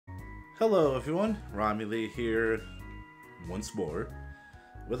Hello everyone, Romulus here once more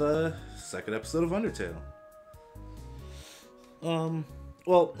with a second episode of Undertale.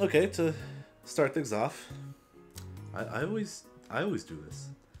 Okay, to start things off, I always do this.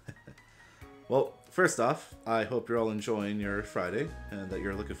 Well, first off, I hope you're all enjoying your Friday and that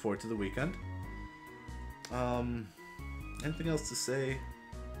you're looking forward to the weekend. Anything else to say?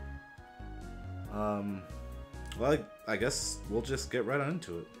 Well, I guess we'll just get right on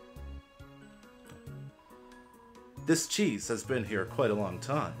into it. This cheese has been here quite a long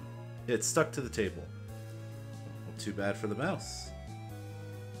time. It's stuck to the table. Well, too bad for the mouse.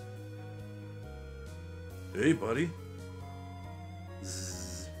 Hey, buddy.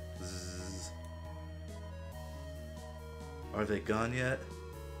 Zzz, zzz. Are they gone yet?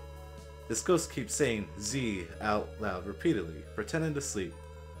 This ghost keeps saying Z out loud repeatedly, pretending to sleep.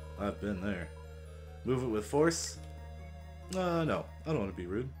 I've been there. Move it with force? No, I don't want to be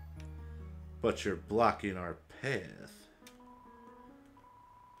rude. But you're blocking our path.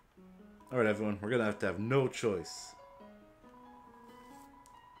 Alright everyone, we're gonna have to have no choice.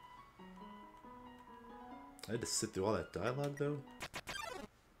 I had to sit through all that dialogue though.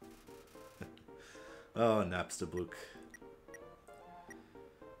 Oh, Napstablook.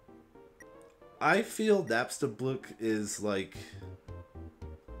 I feel Napstablook is like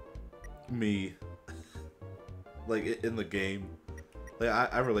me. Like in the game. Like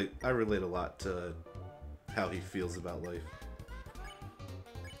I relate a lot to how he feels about life.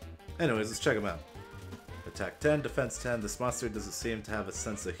 Anyways, let's check him out. Attack 10, defense 10. This monster doesn't seem to have a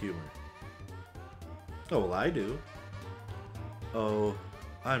sense of humor. Oh, well, I do. Oh,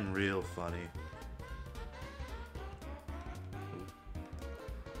 I'm real funny.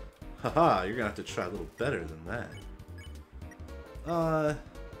 Haha, you're gonna have to try a little better than that.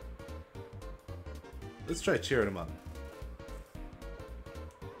 Let's try cheering him up.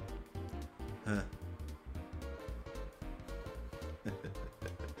 Huh.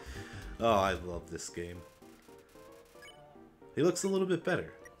 Oh, I love this game. He looks a little bit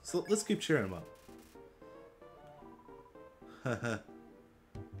better. So let's keep cheering him up. Haha.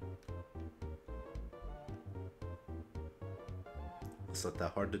 It's not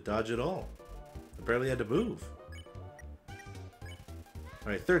that hard to dodge at all. I barely had to move.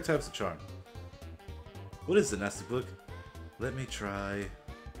 Alright, third time's the charm. What is the Napstablook? Let me try.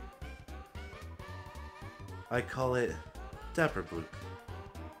 I call it Dapperblook.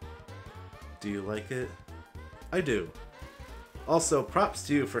 Do you like it? I do. Also, props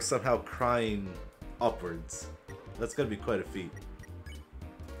to you for somehow crying upwards. That's gonna be quite a feat.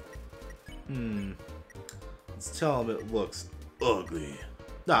 Let's tell him it looks ugly.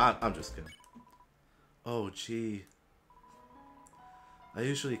 Nah, I'm just kidding. Oh, gee. I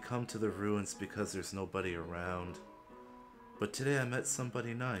usually come to the ruins because there's nobody around. But today I met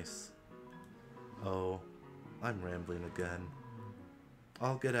somebody nice. Oh, I'm rambling again.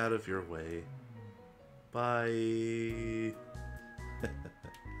 I'll get out of your way. Bye.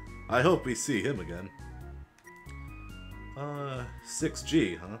 I hope we see him again.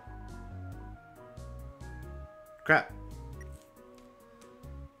 6G, huh? Crap.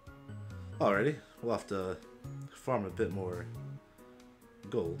 Alrighty, we'll have to farm a bit more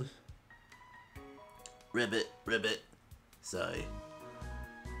gold. Ribbit. Sigh.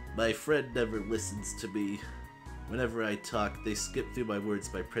 My friend never listens to me. Whenever I talk, they skip through my words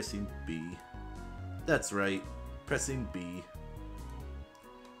by pressing B. That's right, pressing B.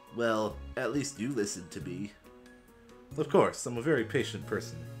 Well, at least you listen to me. Of course, I'm a very patient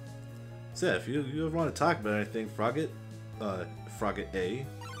person. So yeah, if you ever want to talk about anything, Frogget A,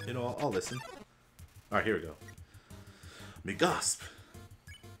 you know, I'll listen. Alright, here we go. Me gasp!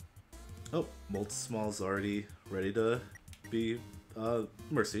 Oh, Molt Small's already ready to be,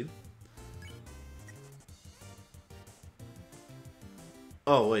 mercied.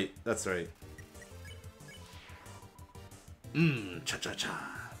 Oh, wait, that's right.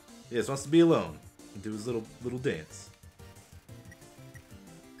 Cha-cha-cha. He just wants to be alone and do his little dance.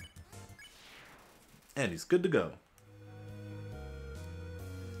 And he's good to go.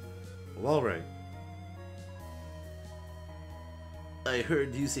 Well, alright. I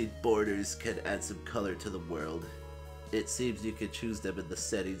heard using borders can add some color to the world. It seems you can choose them in the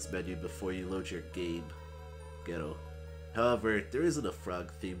settings menu before you load your game. Ghetto. However, there isn't a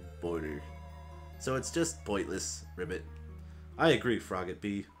frog-themed border. So it's just pointless, Ribbit. I agree, Frogget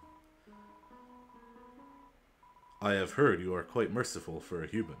B. I have heard you are quite merciful for a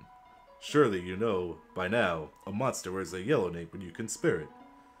human. Surely you know, by now, a monster wears a yellow nape when you can spare it.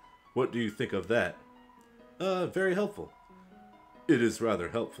 What do you think of that? Very helpful. It is rather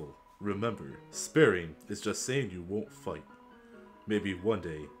helpful. Remember, sparing is just saying you won't fight. Maybe one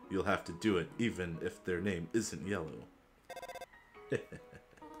day you'll have to do it even if their name isn't yellow.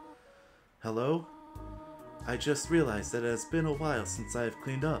 Hello? I just realized that it has been a while since I have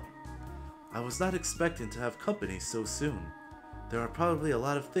cleaned up. I was not expecting to have company so soon. There are probably a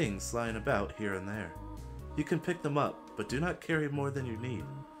lot of things lying about here and there. You can pick them up, but do not carry more than you need.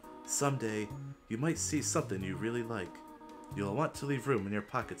 Someday, you might see something you really like. You'll want to leave room in your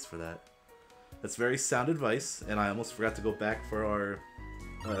pockets for that. That's very sound advice, and I almost forgot to go back for our...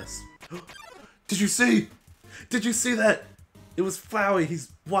 Did you see? Did you see that? It was Flowey.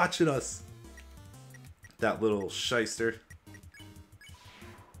 He's watching us. That little shyster.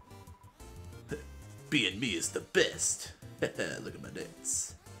 Being me is the best. Look at my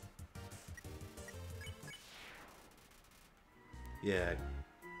dance. Yeah,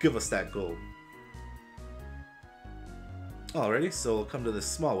 give us that gold. Alrighty, so we'll come to this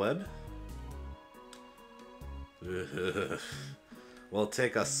small web. We'll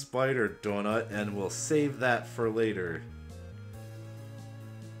take a spider donut and we'll save that for later.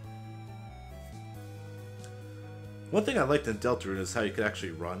 One thing I liked in Deltarune is how you could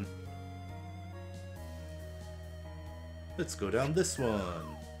actually run. Let's go down this one.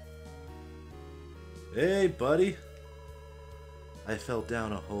 Hey, buddy. I fell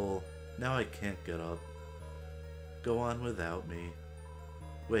down a hole. Now I can't get up. Go on without me.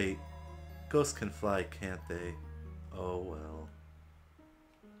 Wait, ghosts can fly, can't they? Oh well.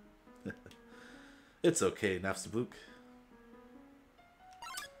 It's okay, Nafstablook.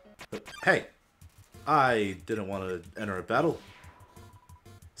 Hey! I didn't want to enter a battle.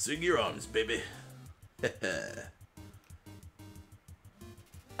 Swing your arms, baby.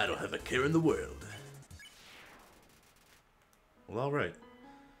 I don't have a care in the world. Well, alright.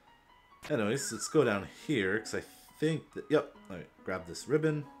 Anyways, let's go down here, because I think that... Yep, alright, grab this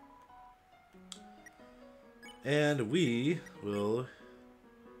ribbon. And we will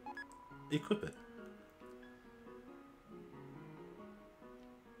equip it.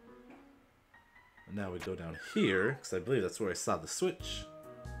 And now we go down here, because I believe that's where I saw the switch.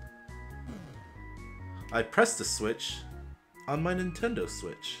 I pressed the switch on my Nintendo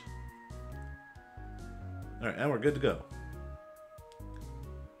Switch. Alright, and we're good to go.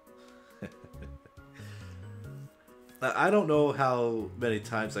 I don't know how many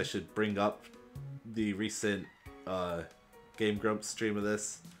times I should bring up the recent Game Grumps stream of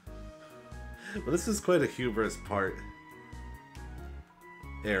this. But this is quite a humorous part.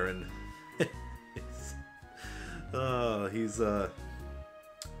 Aaron.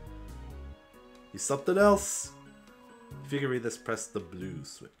 He's something else. If you can read this, press the blue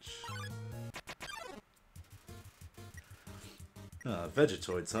switch.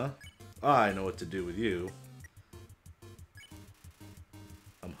 Vegetoids, huh? I know what to do with you.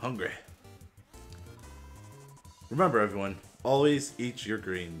 I'm hungry. Remember, everyone, always eat your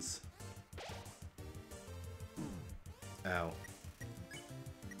greens. Ow.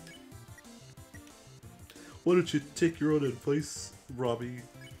 Why don't you take your own advice, Robbie?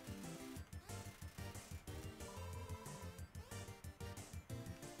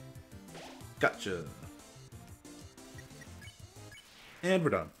 Gotcha. And we're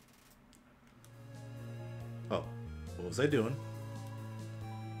done. Oh, what was I doing?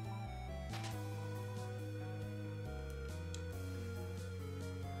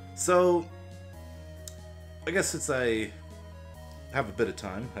 So, I guess since I have a bit of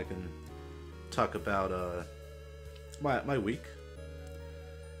time, I can talk about my week.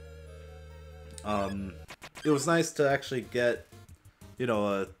 It was nice to actually get, you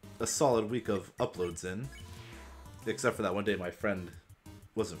know, a solid week of uploads in. Except for that one day my friend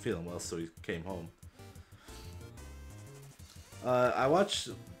wasn't feeling well, so he came home. I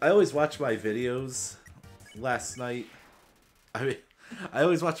always watch my videos last night. I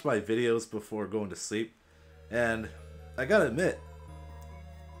always watch my videos before going to sleep, and I gotta admit,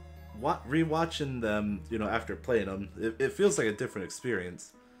 rewatching them, you know, after playing them, it feels like a different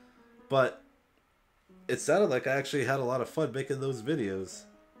experience. But it sounded like I actually had a lot of fun making those videos.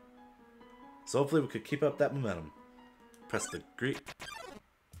 So hopefully we could keep up that momentum. Press the green.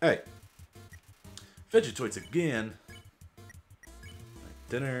 Hey, Vegetoids again.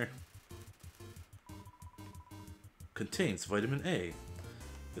 Dinner contains vitamin A.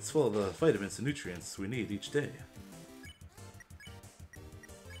 It's full of the vitamins and nutrients we need each day.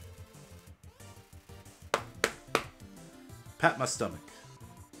 Pat my stomach.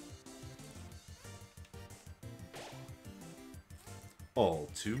 All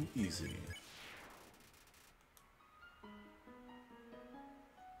too easy.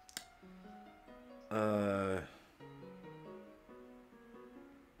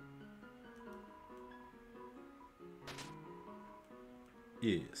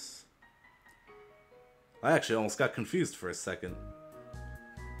 I actually almost got confused for a second.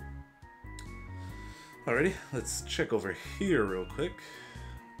 Alrighty, let's check over here real quick.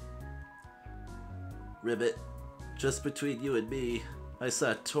 Ribbit, just between you and me, I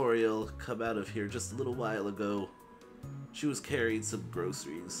saw Toriel come out of here just a little while ago. She was carrying some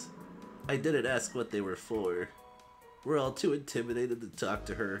groceries. I didn't ask what they were for. We're all too intimidated to talk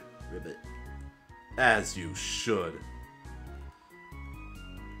to her, Ribbit. As you should.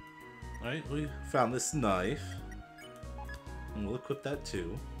 Alright, we found this knife. And we'll equip that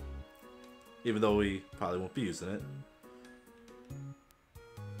too. Even though we probably won't be using it.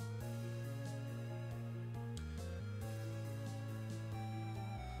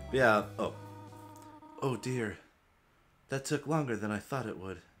 Yeah, oh. Oh dear. That took longer than I thought it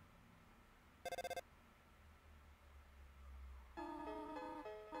would.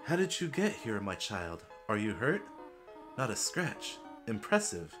 How did you get here, my child? Are you hurt? Not a scratch.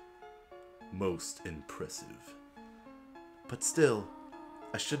 Impressive. Most impressive. But still,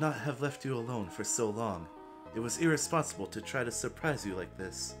 I should not have left you alone for so long. It was irresponsible to try to surprise you like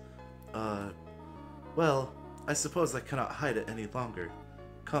this. Well, I suppose I cannot hide it any longer.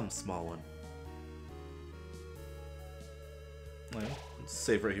 Come, small one. Well, let's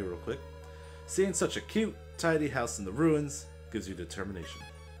save right here real quick. Seeing such a cute, tidy house in the ruins gives you determination.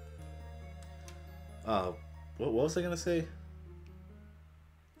 What was I gonna say?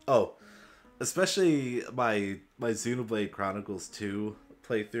 Oh, especially my Xenoblade Chronicles 2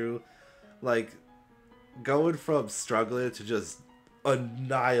 playthrough, like going from struggling to just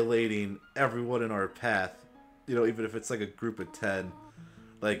annihilating everyone in our path, you know, even if it's like a group of 10.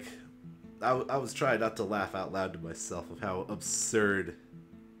 Like, I was trying not to laugh out loud to myself of how absurd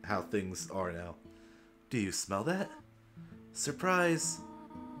how things are now. Do you smell that? Surprise!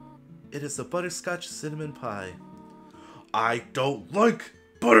 It is a butterscotch cinnamon pie. I don't like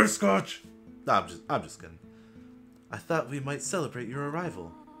butterscotch! No, I'm just kidding. I thought we might celebrate your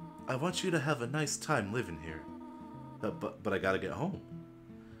arrival. I want you to have a nice time living here. But I gotta get home.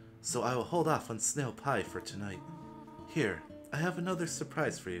 So I will hold off on snail pie for tonight. Here, I have another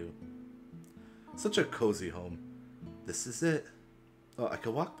surprise for you. Such a cozy home. This is it. Oh, I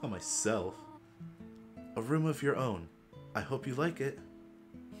could walk by myself. A room of your own. I hope you like it.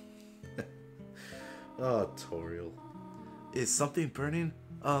 Oh, Toriel. Is something burning?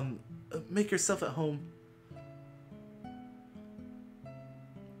 Make yourself at home.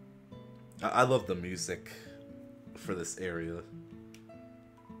 I love the music for this area.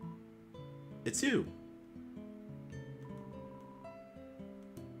 It's you.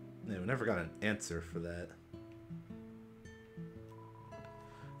 Yeah, we never got an answer for that.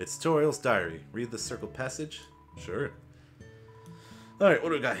 It's Toriel's diary. Read the circled passage? Sure. Alright, what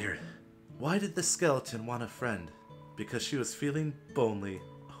do we got here? Why did the skeleton want a friend? Because she was feeling lonely.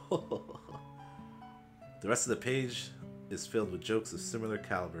 The rest of the page is filled with jokes of similar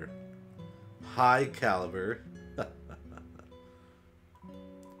caliber. High caliber.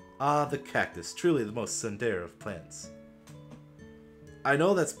 Ah, the cactus. Truly the most tsundere of plants. I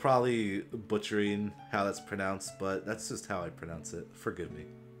know that's probably butchering how that's pronounced, but that's just how I pronounce it. Forgive me.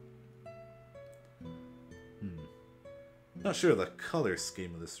 Not sure of the color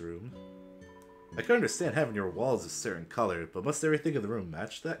scheme of this room. I can understand having your walls a certain color, but must everything in the room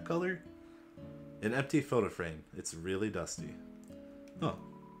match that color? An empty photo frame. It's really dusty. Oh.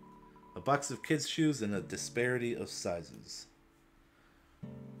 A box of kids' shoes and a disparity of sizes.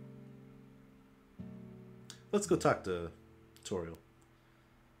 Let's go talk to Toriel.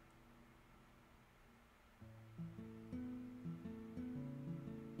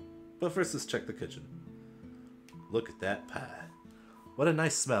 But first, let's check the kitchen. Look at that pie. What a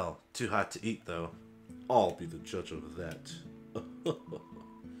nice smell. Too hot to eat, though. I'll be the judge of that.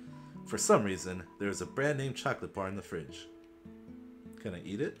 For some reason, there is a brand name chocolate bar in the fridge. Can I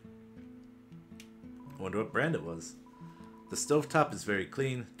eat it? I wonder what brand it was. The stovetop is very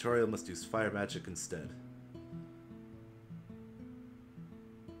clean. Toriel must use fire magic instead.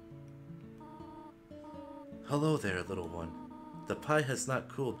 Hello there, little one. The pie has not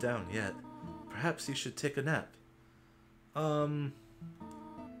cooled down yet. Perhaps you should take a nap.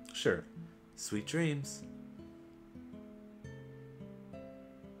 Sure. Sweet dreams.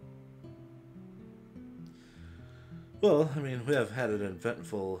 Well, I mean, we have had an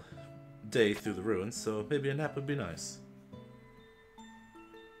eventful day through the ruins, so maybe a nap would be nice.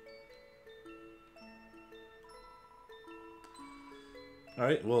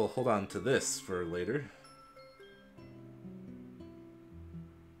 Alright, we'll hold on to this for later.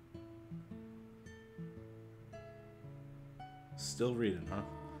 Still reading, huh?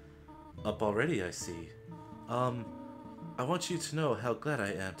 Up already, I see. I want you to know how glad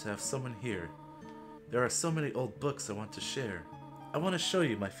I am to have someone here. There are so many old books I want to share. I want to show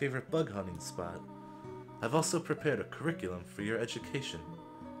you my favorite bug hunting spot. I've also prepared a curriculum for your education.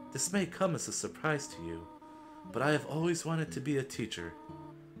 This may come as a surprise to you, but I have always wanted to be a teacher.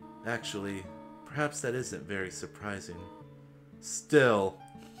 Actually, perhaps that isn't very surprising. Still.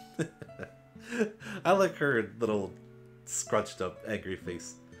 I like her little scrunched up angry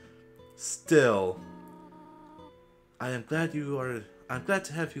face. Still. I'm glad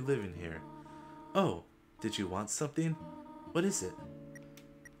to have you living here. Oh, did you want something? What is it?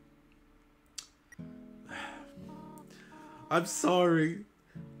 I'm sorry.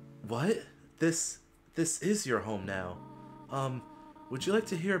 What? This is your home now. Would you like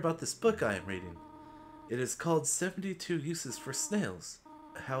to hear about this book I am reading? It is called 72 Uses for Snails.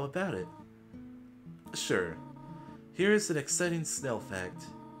 How about it? Sure. Here is an exciting snail fact.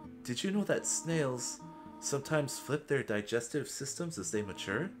 Did you know that snails sometimes flip their digestive systems as they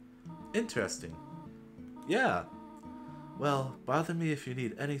mature? Interesting. Yeah. Well, bother me if you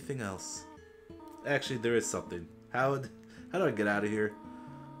need anything else. Actually, there is something. How do I get out of here?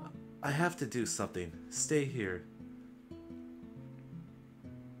 I have to do something. Stay here.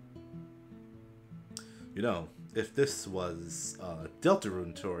 You know, if this was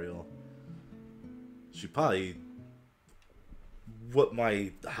Deltarune Toriel, she probably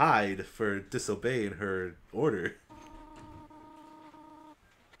might hide for disobeying her order.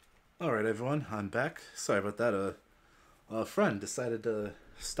 Alright everyone, I'm back. Sorry about that. A friend decided to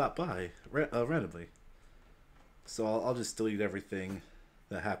stop by randomly. So I'll just delete everything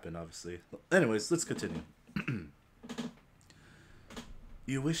that happened, obviously. Anyways, let's continue.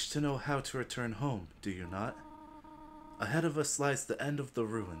 You wish to know how to return home, do you not? Ahead of us lies the end of the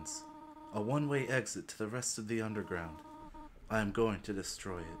ruins, a one-way exit to the rest of the underground. I am going to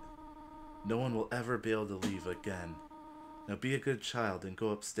destroy it. No one will ever be able to leave again. Now be a good child and go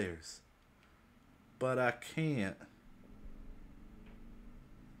upstairs. But I can't.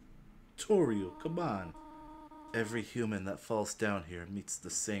 Toriel, come on. Every human that falls down here meets the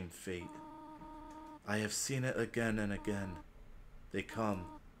same fate. I have seen it again and again. They come,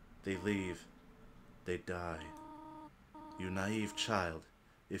 they leave, they die. You naive child,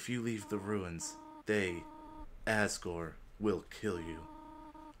 if you leave the ruins, they, Asgore, will kill you.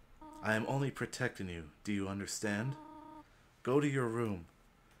 I am only protecting you, do you understand? Go to your room.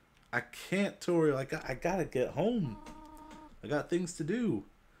 I can't, Toriel, I gotta get home. I got things to do.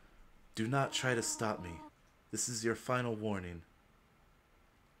 Do not try to stop me. This is your final warning.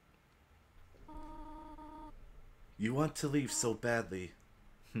 You want to leave so badly.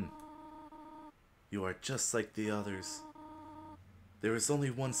 You are just like the others. There is only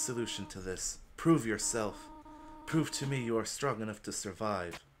one solution to this. Prove yourself. Prove to me you are strong enough to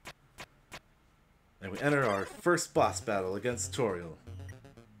survive. And we enter our first boss battle against Toriel.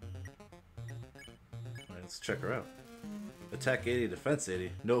 Alright, let's check her out. Attack 80, defense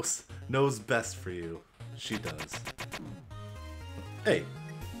 80. Knows best for you. She does. Hey!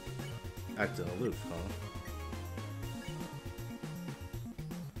 Acting aloof, huh?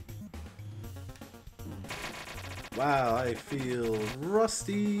 Wow, I feel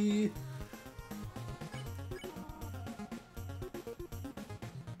rusty!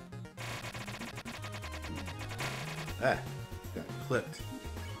 Ah, got clipped.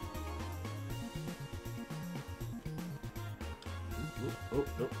 Oh,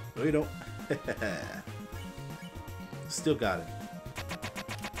 no, no you don't. Still got it.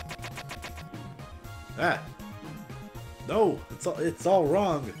 Ah! No! It's all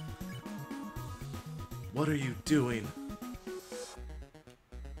wrong! What are you doing?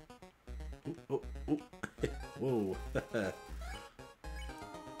 Oh, oh, oh. Whoa.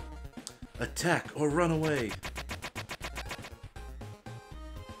 Attack or run away!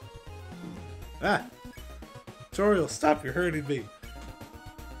 Ah! Toriel, stop, you're hurting me!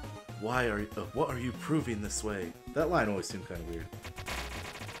 What are you proving this way? That line always seemed kind of weird.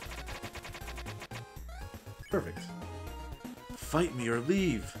 Perfect. Fight me or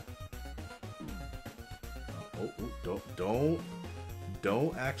leave! Oh,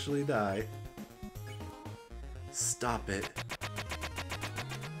 don't actually die. Stop it.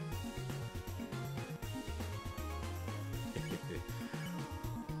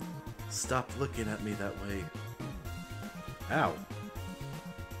 Stop looking at me that way. Ow.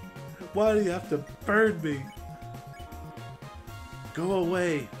 Why do you have to burn me? Go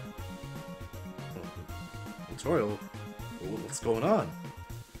away. Oh, Toriel, what's going on?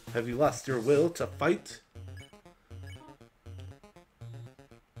 Have you lost your will to fight?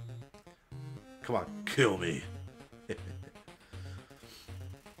 Come on, kill me.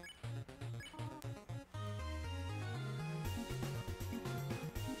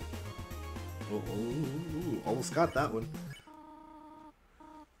 Almost got that one.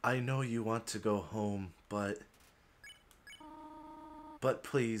 I know you want to go home, but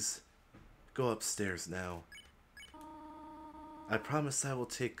please, go upstairs now. I promise I will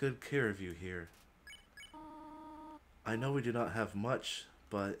take good care of you here. I know we do not have much,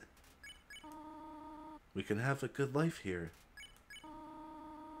 but we can have a good life here.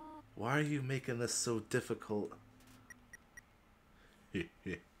 Why are you making this so difficult?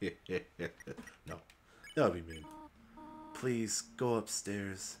 No, that would be mean. Please, go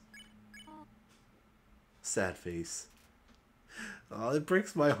upstairs. Sad face. Oh, it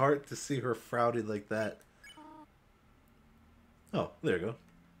breaks my heart to see her frowning like that. Oh, there you go.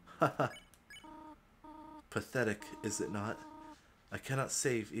 Haha. Pathetic, is it not? I cannot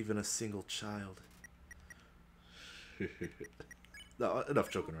save even a single child. No, enough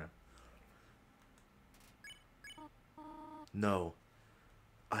joking around. No,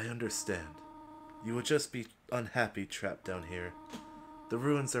 I understand. You would just be unhappy trapped down here. The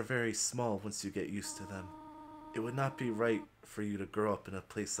ruins are very small once you get used to them. It would not be right for you to grow up in a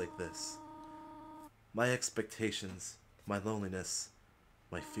place like this. My expectations, my loneliness,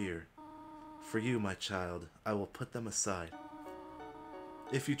 my fear. For you, my child, I will put them aside.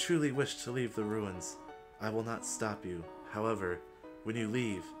 If you truly wish to leave the ruins, I will not stop you. However, when you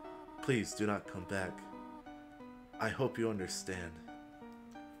leave, please do not come back. I hope you understand.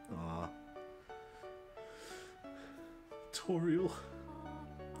 Aww. Toriel.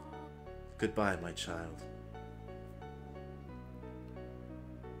 Goodbye, my child.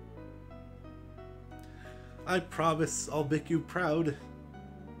 I promise I'll make you proud.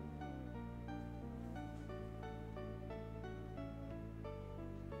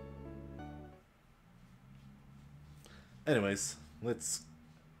 Anyways, let's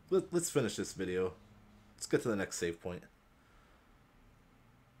finish this video. Let's get to the next save point.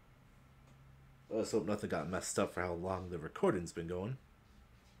 Let's hope nothing got messed up for how long the recording's been going.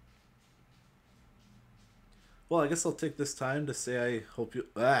 Well, I guess I'll take this time to say I hope you...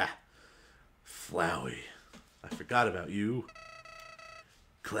 Flowey. I forgot about you.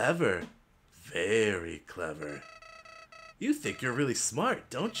 Clever. Very clever. You think you're really smart,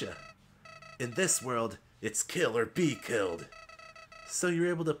 don't you? In this world, it's kill or be killed. So you're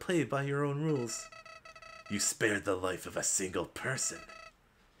able to play by your own rules. You spared the life of a single person.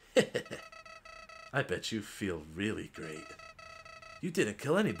 I bet you feel really great. You didn't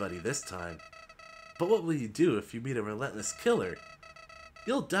kill anybody this time. But what will you do if you meet a relentless killer?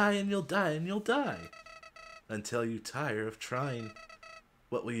 You'll die and you'll die and you'll die. Until you tire of trying.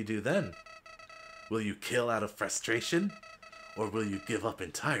 What will you do then? Will you kill out of frustration? Or will you give up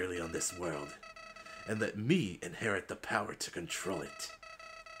entirely on this world? And let me inherit the power to control it.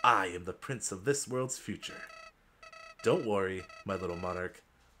 I am the prince of this world's future. Don't worry, my little monarch.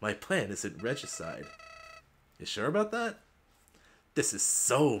 My plan isn't regicide. You sure about that? This is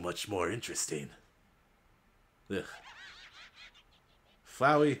so much more interesting. Ugh.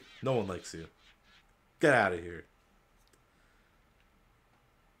 Flowey, no one likes you. Get out of here.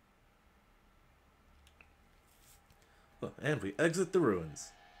 Oh, and we exit the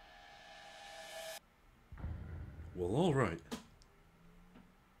ruins. Well, alright.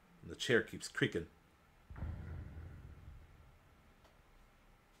 The chair keeps creaking.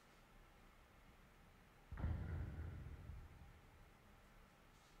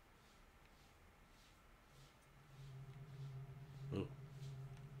 Oh.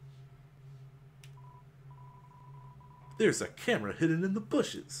 There's a camera hidden in the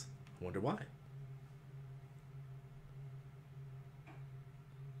bushes. I wonder why.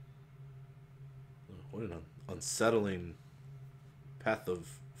 What an unsettling path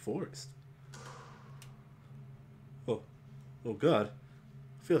of forest. Oh God.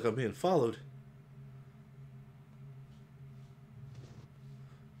 I feel like I'm being followed.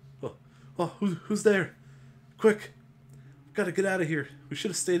 Who's there? Quick! Gotta get out of here. We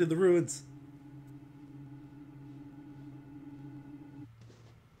should have stayed in the ruins.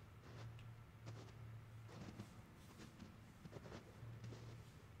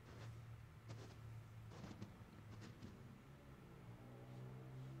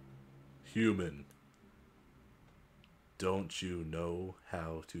 Human. Don't you know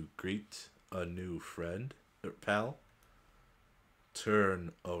how to greet a new friend or pal?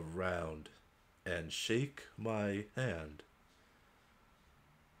 Turn around and shake my hand.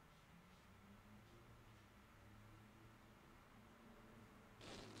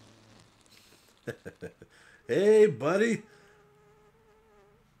 Hey, buddy.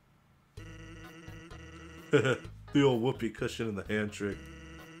 The old whoopee cushion and the hand trick.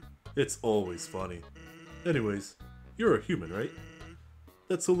 It's always funny. Anyways, you're a human, right?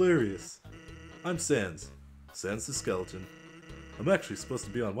 That's hilarious. I'm Sans. Sans the skeleton. I'm actually supposed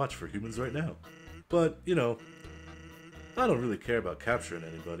to be on watch for humans right now. But, you know, I don't really care about capturing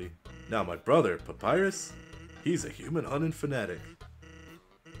anybody. Now my brother, Papyrus, he's a human hunting fanatic.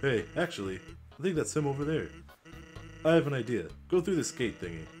 Hey, actually, I think that's him over there. I have an idea. Go through this gate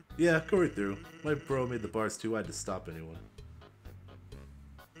thingy. Yeah, go right through. My bro made the bars too wide to stop anyone.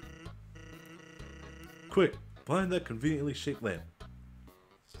 Quick, find that conveniently shaped lamp.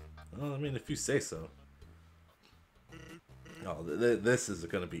 Well, I mean, if you say so. Oh, this is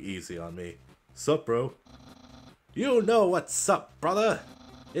gonna be easy on me. Sup, bro? You know what's up, brother!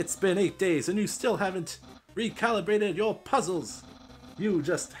 It's been 8 days and you still haven't recalibrated your puzzles! You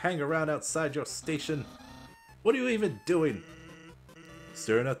just hang around outside your station. What are you even doing?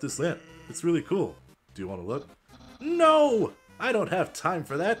 Staring at this lamp. It's really cool. Do you want to look? No! I don't have time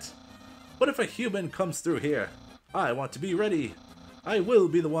for that! What if a human comes through here? I want to be ready. I will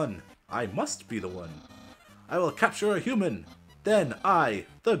be the one. I must be the one. I will capture a human. Then I,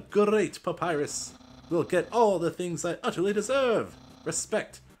 the great Papyrus, will get all the things I utterly deserve.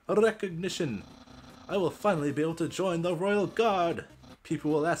 Respect, recognition. I will finally be able to join the Royal Guard.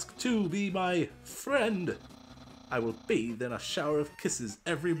 People will ask to be my friend. I will bathe in a shower of kisses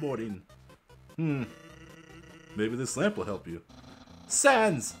every morning. Maybe this lamp will help you.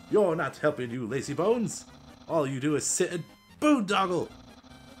 Sans! You're not helping, you lazy bones! All you do is sit and boondoggle!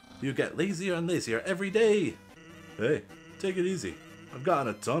 You get lazier and lazier every day! Hey, take it easy. I've gotten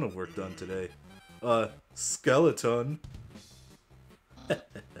a ton of work done today. Skeleton.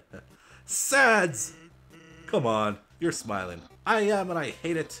 Sans! Come on, you're smiling. I am and I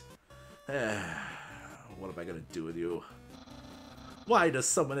hate it. What am I gonna do with you? Why does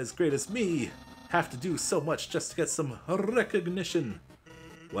someone as great as me have to do so much just to get some recognition?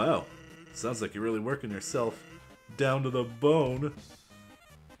 Wow, sounds like you're really working yourself down to the bone.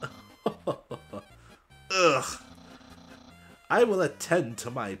 Ugh. I will attend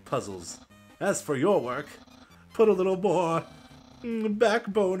to my puzzles. As for your work, put a little more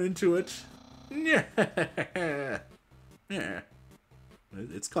backbone into it. Yeah.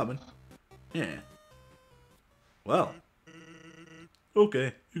 It's coming. Yeah. Well.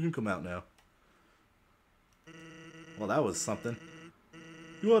 Okay, you can come out now. Well, that was something.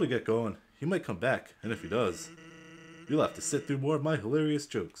 You ought to get going. He might come back, and if he does, you'll have to sit through more of my hilarious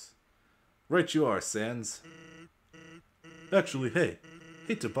jokes. Right you are, Sans. Actually, hey,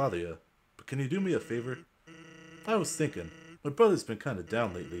 hate to bother you, but can you do me a favor? I was thinking, my brother's been kinda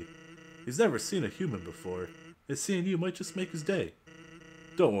down lately. He's never seen a human before, and seeing you might just make his day.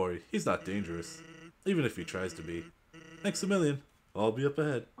 Don't worry, he's not dangerous, even if he tries to be. Thanks a million. I'll be up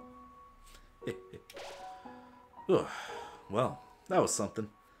ahead. Well, that was something.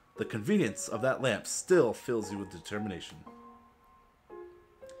 The convenience of that lamp still fills you with determination.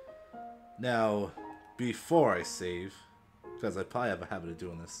 Now, before I save, because I probably have a habit of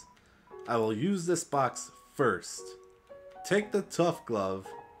doing this, I will use this box first. Take the tough glove.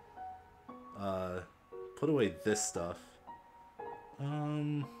 Put away this stuff.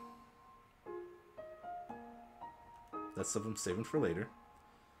 That stuff I'm saving for later.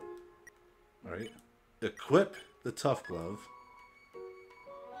 Alright. Equip the tough glove.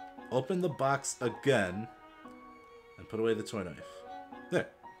 Open the box again. And put away the toy knife. There.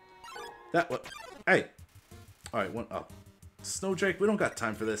 That one. Hey! Alright, one up. Snowdrake, we don't got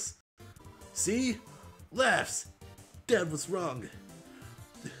time for this. See? Laughs! Dad was wrong.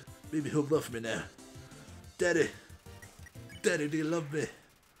 Maybe he'll love me now. Daddy. Daddy, do you love me?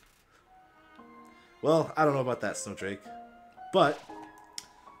 Well, I don't know about that, Snowdrake. But,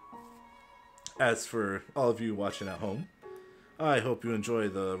 as for all of you watching at home, I hope you enjoy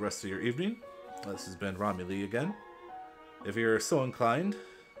the rest of your evening. This has been Romulus again. If you're so inclined,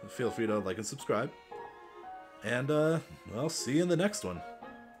 feel free to like and subscribe. And, well, see you in the next one.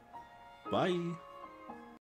 Bye.